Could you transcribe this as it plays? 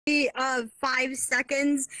5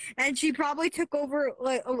 seconds, and she probably took over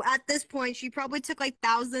like at this point she probably took like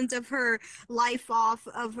thousands of her life off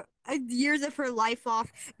of years of her life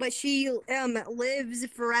off, but she lives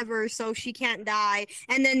forever, so she can't die.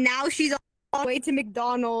 And then now she's on the way to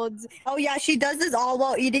McDonald's. Oh yeah, she does this all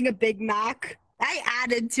while eating a Big Mac. I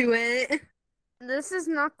added to it. This is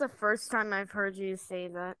not the first time I've heard you say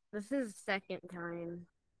that. This is the second time.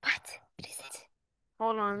 What is it?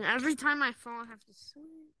 Hold on. Every time I fall, I have to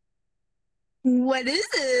swim. What is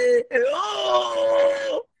it?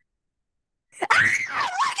 Oh! Ah,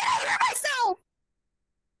 why can I hear myself?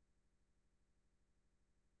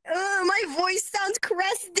 My voice sounds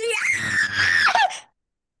crusty.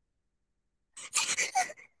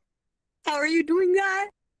 How are you doing that?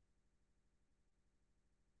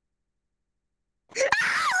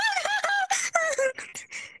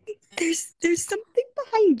 There's something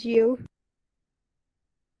behind you.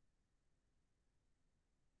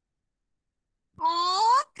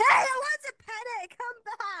 Aw, hey, I want to pet it. Come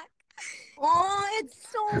back. Oh, it's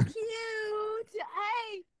so cute.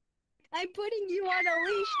 Hey, I'm putting you on a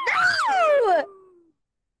leash. No!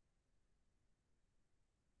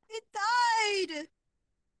 It died.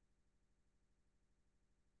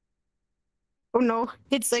 Oh no,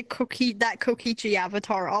 it's like that Kokichi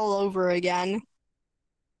avatar all over again.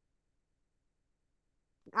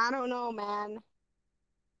 I don't know, man.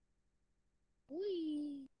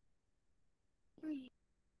 Whee. Whee.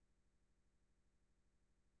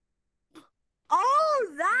 Oh,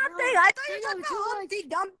 that No, thing! I thought they you were know talking too about much. Humpty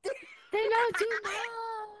Dumpty. They know too much.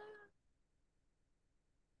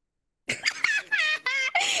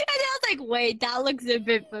 And I was like, wait, that looks a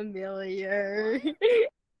bit familiar.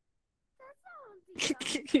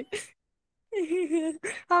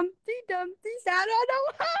 Humpty Dumpty sat on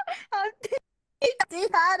a Humpty Dumpty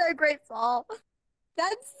had a great fall.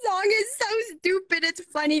 That song is so stupid, it's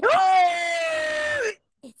funny.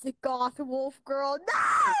 It's a goth wolf girl.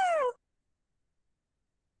 No!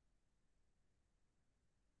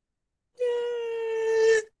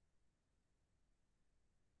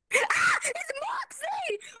 Ah, it's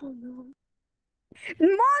Moxie! Oh no.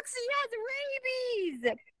 Moxie has rabies!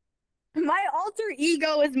 My alter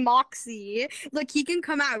ego is Moxie. Look, he can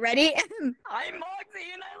come out. Ready? I'm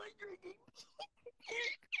Moxie and I like drinking.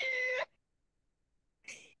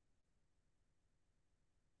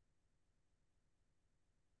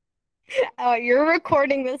 Oh, you're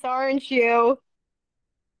recording this, aren't you?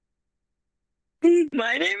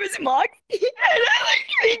 My name is Moxie and I like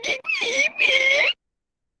drinking pee-pee.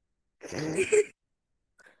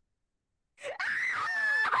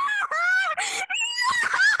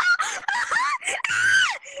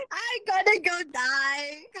 I'm gonna go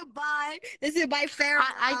die. Goodbye. This is my farewell.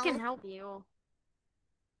 I can help you.